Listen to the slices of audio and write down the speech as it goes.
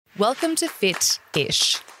Welcome to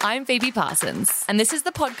Fit-ish. I'm Phoebe Parsons, and this is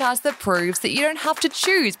the podcast that proves that you don't have to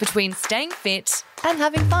choose between staying fit and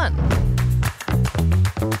having fun.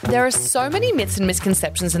 There are so many myths and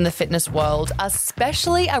misconceptions in the fitness world,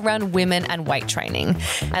 especially around women and weight training.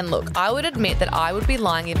 And look, I would admit that I would be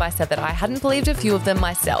lying if I said that I hadn't believed a few of them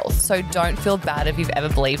myself, so don't feel bad if you've ever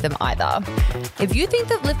believed them either. If you think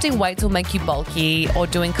that lifting weights will make you bulky or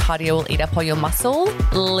doing cardio will eat up all your muscle,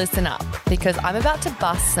 listen up, because I'm about to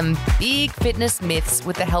bust some big fitness myths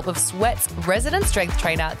with the help of Sweat's resident strength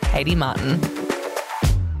trainer, Katie Martin.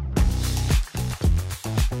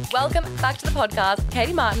 Welcome back to the podcast,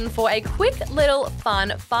 Katie Martin, for a quick little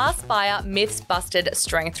fun, fast fire, myths busted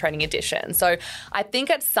strength training edition. So I think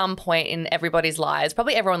at some point in everybody's lives,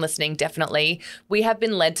 probably everyone listening, definitely, we have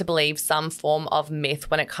been led to believe some form of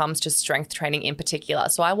myth when it comes to strength training in particular.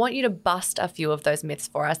 So I want you to bust a few of those myths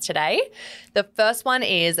for us today. The first one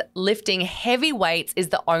is lifting heavy weights is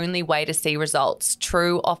the only way to see results.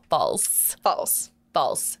 True or false? False.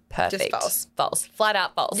 False. Perfect. Just false. False. Flat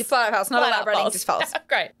out false. Flat out false. Not elaborating, just false.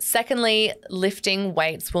 Great. Secondly, lifting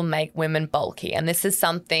weights will make women bulky. And this is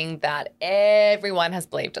something that everyone has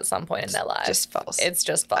believed at some point in their lives. Just false. It's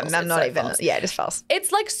just false. I'm not so even, false. yeah, just false.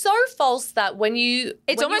 It's like so false that when you...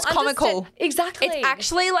 It's when almost you comical. Exactly. It's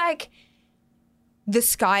actually like the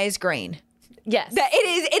sky is green. Yes.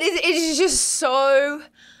 It is just so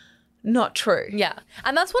not true. Yeah.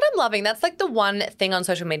 And that's what I'm loving. That's like the one thing on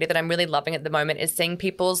social media that I'm really loving at the moment is seeing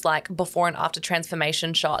people's like before and after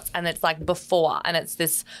transformation shots. And it's like before and it's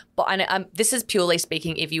this, and this is purely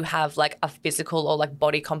speaking if you have like a physical or like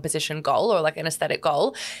body composition goal or like an aesthetic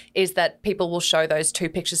goal, is that people will show those two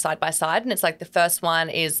pictures side by side. And it's like the first one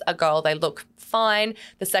is a girl, they look fine.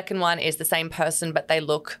 The second one is the same person, but they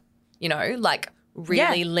look, you know, like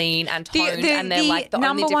really lean and toned, and they're like the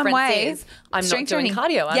only difference is I'm not doing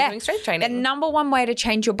cardio, I'm doing strength training. The number one way to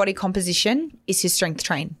change your body composition is to strength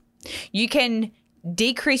train. You can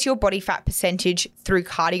decrease your body fat percentage through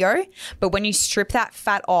cardio, but when you strip that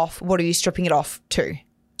fat off, what are you stripping it off to?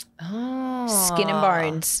 Oh. Skin and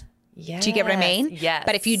bones. Yes. Do you get what I mean? Yes.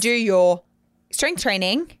 But if you do your strength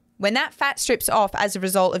training, when that fat strips off as a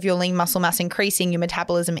result of your lean muscle mass increasing, your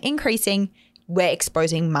metabolism increasing, we're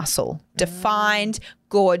exposing muscle. Defined,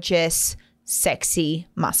 gorgeous, sexy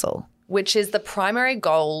muscle. Which is the primary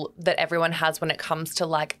goal that everyone has when it comes to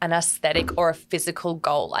like an aesthetic or a physical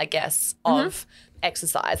goal, I guess, of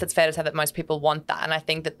exercise. It's fair to say that most people want that. And I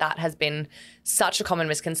think that that has been such a common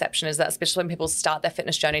misconception, is that especially when people start their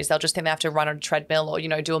fitness journeys, they'll just think they have to run on a treadmill or, you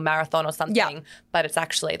know, do a marathon or something. Yeah. But it's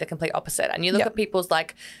actually the complete opposite. And you look at people's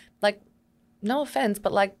like, no offense,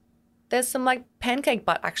 but like, there's some like pancake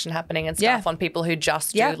butt action happening and stuff on people who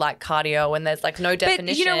just do like cardio, and there's like no definition.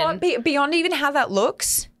 But you know what? Beyond even how that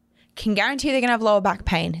looks, can guarantee they're going to have lower back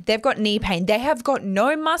pain. They've got knee pain. They have got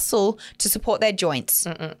no muscle to support their joints.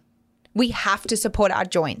 We have to support our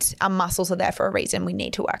joints. Our muscles are there for a reason. We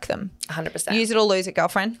need to work them. 100%. Use it or lose it,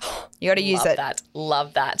 girlfriend. You got to use it.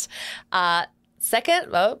 Love that.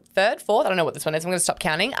 Third, fourth, I don't know what this one is. I'm going to stop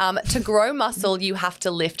counting. To grow muscle, you have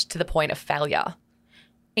to lift to the point of failure.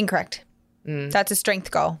 Incorrect. That's a strength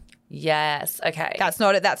goal. Yes. Okay. That's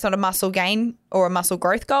not a muscle gain or a muscle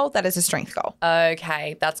growth goal. That is a strength goal.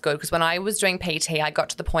 Okay. That's good. Because when I was doing PT, I got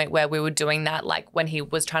to the point where we were doing that, like when he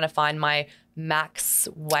was trying to find my max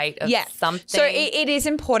weight of something. So it is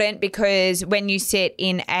important, because when you sit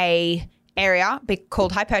in a area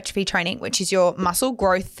called hypertrophy training, which is your muscle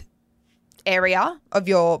growth area of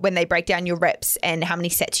when they break down your reps and how many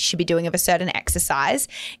sets you should be doing of a certain exercise,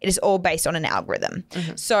 it is all based on an algorithm.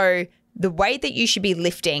 So the weight that you should be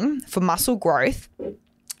lifting for muscle growth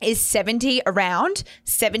is around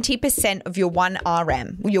 70% of your 1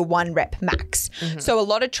 RM, your 1 rep max. So a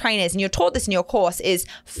lot of trainers, and you're taught this in your course, is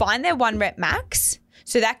find their 1 rep max.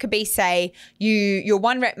 So that could be, say, your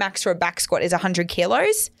 1 rep max for a back squat is 100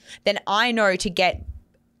 kilos. Then I know to get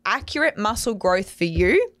accurate muscle growth for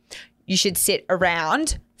you, you should sit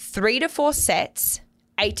around 3 to 4 sets,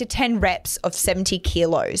 8 to 10 reps of 70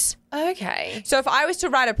 kilos. Okay. So if I was to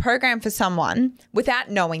write a program for someone without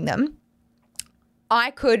knowing them,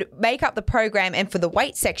 I could make up the program, and for the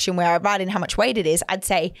weight section where I write in how much weight it is, I'd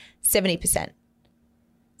say 70%.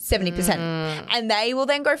 70%. And they will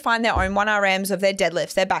then go find their own 1RMs of their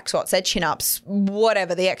deadlifts, their back squats, their chin-ups,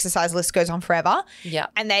 whatever. The exercise list goes on forever. Yeah.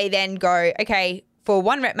 And they then go, okay, for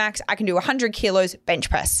 1 rep max, I can do 100 kilos bench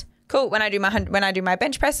press. Cool. When I do my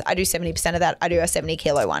bench press, I do 70% of that. I do a 70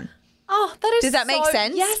 kilo one. Oh, that is. Does that make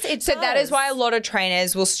sense? Yes, it does. So that is why a lot of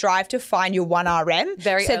trainers will strive to find your 1RM.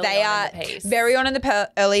 Very early in the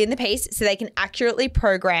piece. Early in the piece, so they can accurately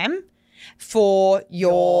program for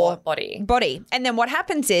your body. And then what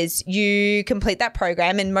happens is you complete that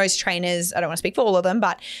program, and most trainers, I don't want to speak for all of them,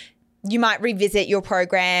 but you might revisit your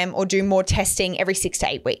program or do more testing every 6 to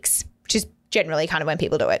 8 weeks, which is generally kind of when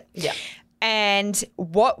people do it. Yeah. And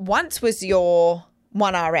what once was your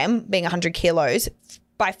 1RM being 100 kilos,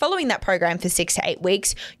 by following that program for 6 to 8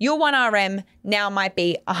 weeks, your 1RM now might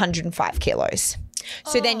be 105 kilos.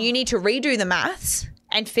 So then you need to redo the maths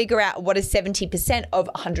and figure out what is 70% of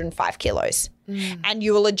 105 kilos. And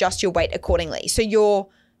you will adjust your weight accordingly. So your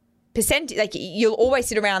percent, like you'll always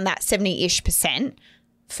sit around that 70-ish %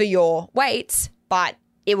 for your weights, but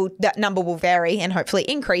that number will vary and hopefully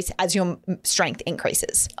increase as your strength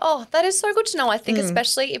increases. Oh, that is so good to know. I think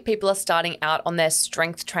especially if people are starting out on their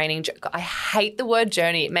strength training. I hate the word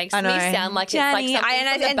journey. It makes me sound like Journey. it's like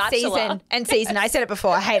something from The Bachelor. Season. I said it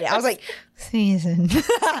before. I hate it. I was like, season.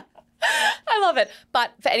 I love it.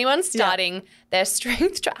 But for anyone starting their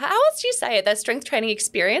strength, how else do you say it? Their strength training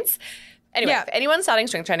experience. Anyway, for anyone starting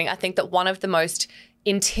strength training, I think that one of the most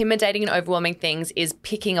intimidating and overwhelming things is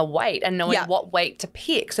picking a weight and knowing what weight to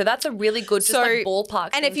pick. So that's a really good just like ballpark.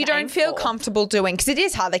 And if you don't feel comfortable doing, because it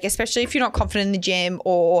is hard, like especially if you're not confident in the gym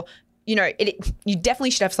or you know, you definitely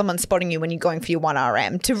should have someone spotting you when you're going for your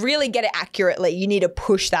 1RM. To really get it accurately, you need to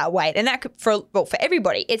push that weight. And that could, for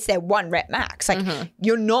everybody, it's their 1 rep max. Like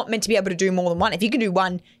you're not meant to be able to do more than 1. If you can do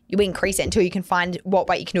 1, you increase it until you can find what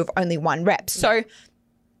weight you can do with only 1 rep. So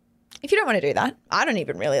if you don't want to do that, I don't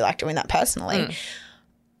even really like doing that personally.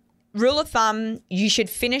 Rule of thumb, you should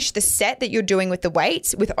finish the set that you're doing with the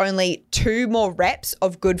weights with only 2 more reps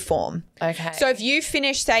of good form. Okay. So if you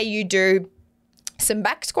finish, say you do some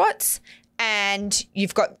back squats and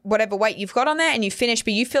you've got whatever weight you've got on there and you finish,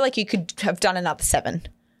 but you feel like you could have done another 7.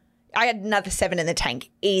 I had another 7 in the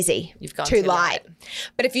tank. Easy. You've gone too light.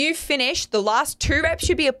 But if you finish, the last 2 reps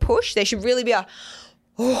should be a push. There should really be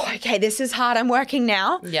okay, this is hard. I'm working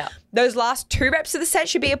now. Yeah. Those last 2 reps of the set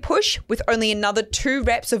should be a push with only another 2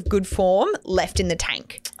 reps of good form left in the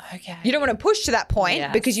tank. Okay. You don't want to push to that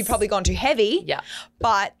point because you've probably gone too heavy. Yeah.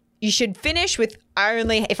 But you should finish with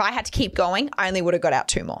if I had to keep going, I only would have got out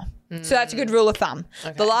 2 more. So that's a good rule of thumb.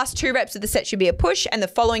 Okay. The last 2 reps of the set should be a push and the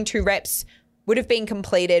following 2 reps would have been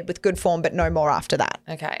completed with good form, but no more after that.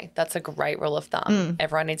 Okay. That's a great rule of thumb.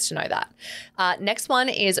 Everyone needs to know that. Next one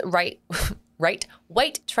is weight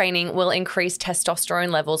training will increase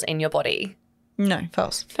testosterone levels in your body. No,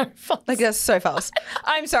 false. No, false. Like that's so false.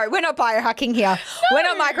 I'm sorry. We're not biohacking here. No. We're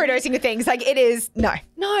not microdosing with things. Like it is, no.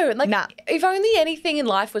 No, like if only anything in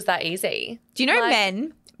life was that easy. Do you know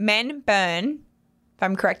men burn, if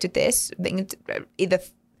I'm correct with this, I think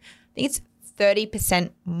it's 30%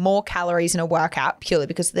 more calories in a workout purely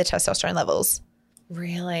because of their testosterone levels.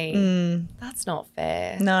 Really? That's not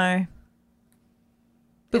fair. No.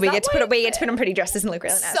 But we get to put on pretty dresses and look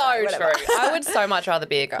really nice. So true. I would so much rather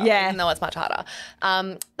be a girl, even though it's much harder.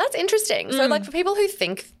 That's interesting. So like for people who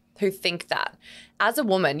think that as a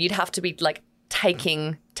woman you'd have to be like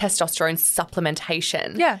taking testosterone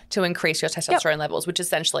supplementation to increase your testosterone levels, which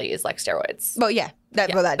essentially is like steroids. Well, that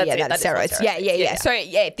is steroids. Yeah. So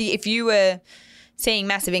if you were seeing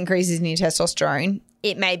massive increases in your testosterone,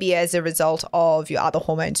 it may be as a result of your other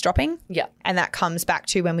hormones dropping. Yeah. And that comes back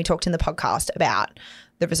to when we talked in the podcast about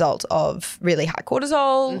the result of really high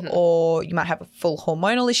cortisol, or you might have a full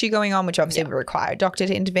hormonal issue going on, which obviously would require a doctor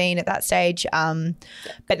to intervene at that stage.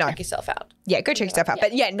 But no. Check yourself out. Yeah, go check yourself out.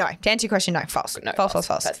 But no, to answer your question, no, false. No, false.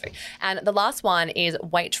 Perfect. And the last one is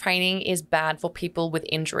weight training is bad for people with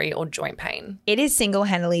injury or joint pain. It is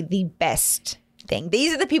single-handedly the best thing.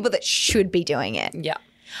 These are the people that should be doing it. Yeah.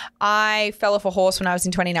 I fell off a horse when I was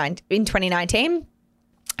in 2019.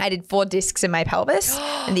 I did 4 discs in my pelvis.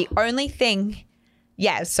 And the only thing,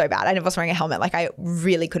 it was so bad. I was wearing a helmet. Like I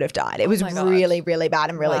really could have died. It was really, really bad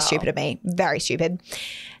and really stupid of me. Very stupid.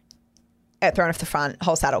 Thrown off the front,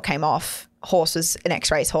 whole saddle came off. Horse was an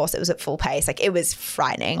X-race horse. It was at full pace. Like it was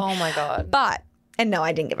frightening. Oh my God. And no,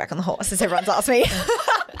 I didn't get back on the horse as everyone's asked me.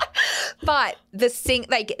 But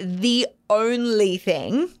the only